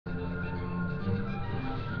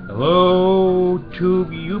Hello,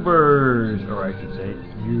 TubeUbers, or I should say,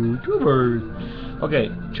 YouTubers.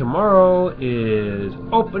 Okay, tomorrow is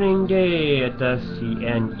opening day at the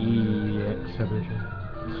CNE exhibition.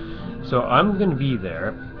 So I'm going to be there,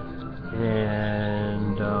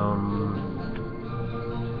 and,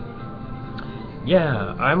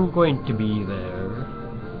 yeah, I'm going to be there.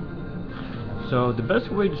 So the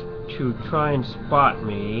best way to try and spot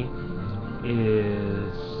me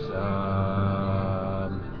is,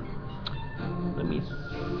 let me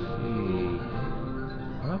see.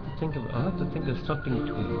 I'll have to think of something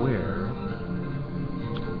to wear.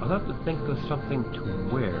 I'll have to think of something to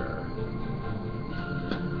wear.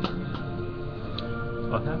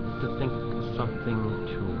 I'll have to think of something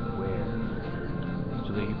to wear so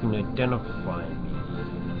that you can identify me.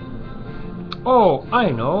 Oh, I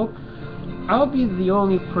know. I'll be the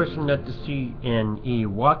only person at the CNE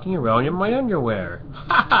walking around in my underwear.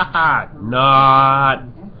 Ha ha ha! Not.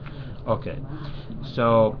 Okay.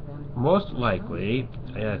 So, most likely,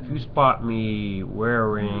 if you spot me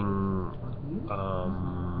wearing,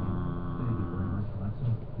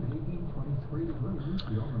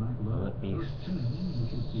 let me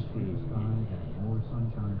see.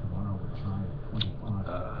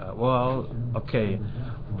 Well, okay,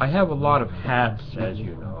 I have a lot of hats, as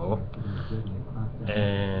you know,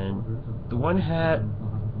 and the one hat,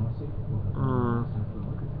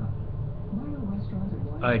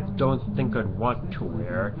 I don't think I'd want to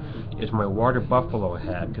wear is my water buffalo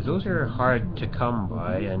hat, because those are hard to come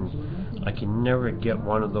by, and I can never get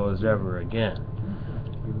one of those ever again.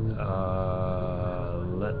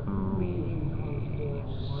 Let me...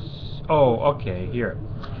 Oh, okay, here.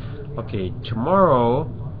 Okay, tomorrow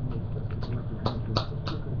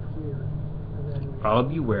I'll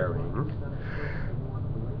be wearing...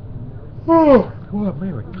 Oh, I'm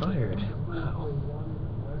very retired. Wow.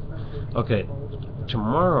 Okay,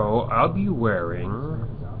 tomorrow I'll be wearing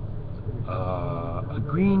a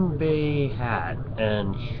Green Bay hat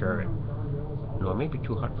and shirt. No, it may be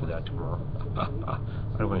too hot for that tomorrow.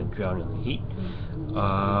 I don't want to drown in the heat.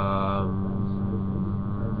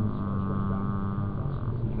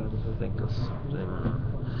 Let's think of something.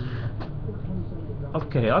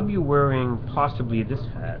 Okay, I'll be wearing possibly this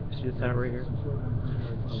hat. See this hat right here?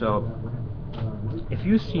 So, if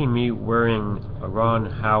you see me wearing a Ron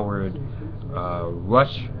Howard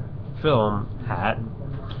Rush film hat,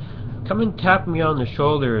 come and tap me on the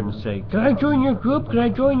shoulder and say, "Can I join your group? Can I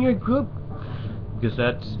join your group?" Because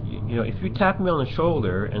that's, you know, if you tap me on the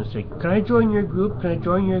shoulder and say, "Can I join your group? Can I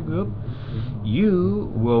join your group?" you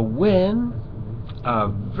will win a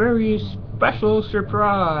very special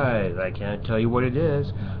surprise. I can't tell you what it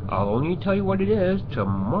is. I'll only tell you what it is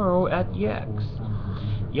tomorrow at the X.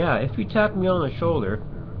 Yeah, if you tap me on the shoulder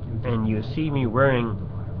and you see me wearing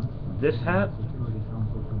this hat,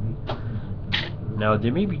 now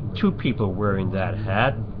there may be two people wearing that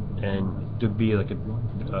hat, and there'd be like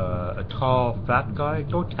a tall fat guy.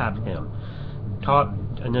 Don't tap him.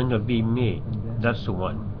 And then there'll be me. That's the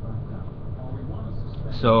one.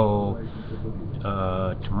 So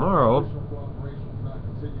tomorrow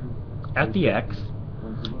at the X,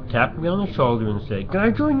 tap me on the shoulder and say, "Can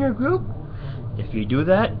I join your group?" If you do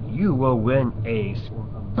that, you will win a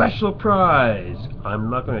special prize. I'm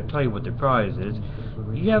not going to tell you what the prize is.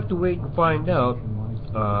 You have to wait and find out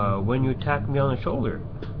when you tap me on the shoulder.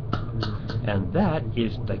 And that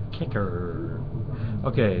is the kicker.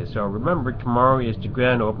 Okay, so remember, tomorrow is the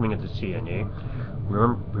grand opening at the CNE.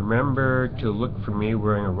 Remember to look for me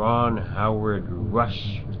wearing a Ron Howard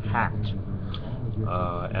Rush hat.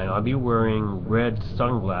 And I'll be wearing red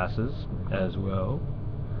sunglasses as well.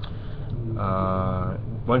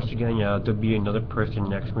 Once again, yeah, there'll be another person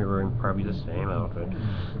next to me wearing probably the same outfit.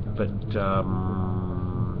 But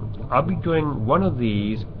I'll be doing one of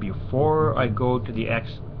these before I go to the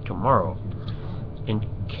X tomorrow, in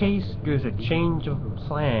case there's a change of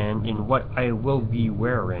plan in what I will be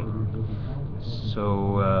wearing.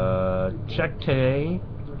 So check today,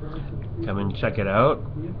 come and check it out,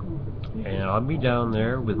 and I'll be down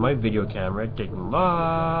there with my video camera taking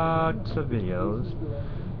lots of videos,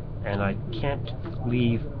 and I can't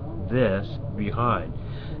leave this behind.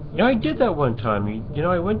 You know, I did that one time. You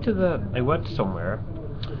know, I went somewhere,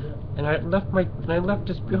 and I left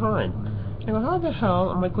this behind. I go, how the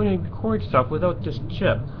hell am I going to record stuff without this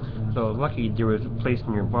chip? So lucky there was a place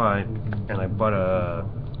nearby, and I bought a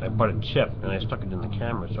chip, and I stuck it in the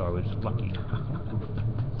camera, so I was lucky.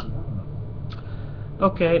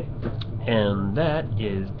 Okay, and that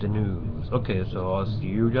is the news. Okay, so I'll see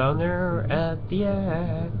you down there at the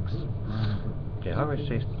X. Okay, how do I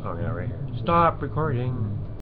say? Oh yeah, right here. Stop recording.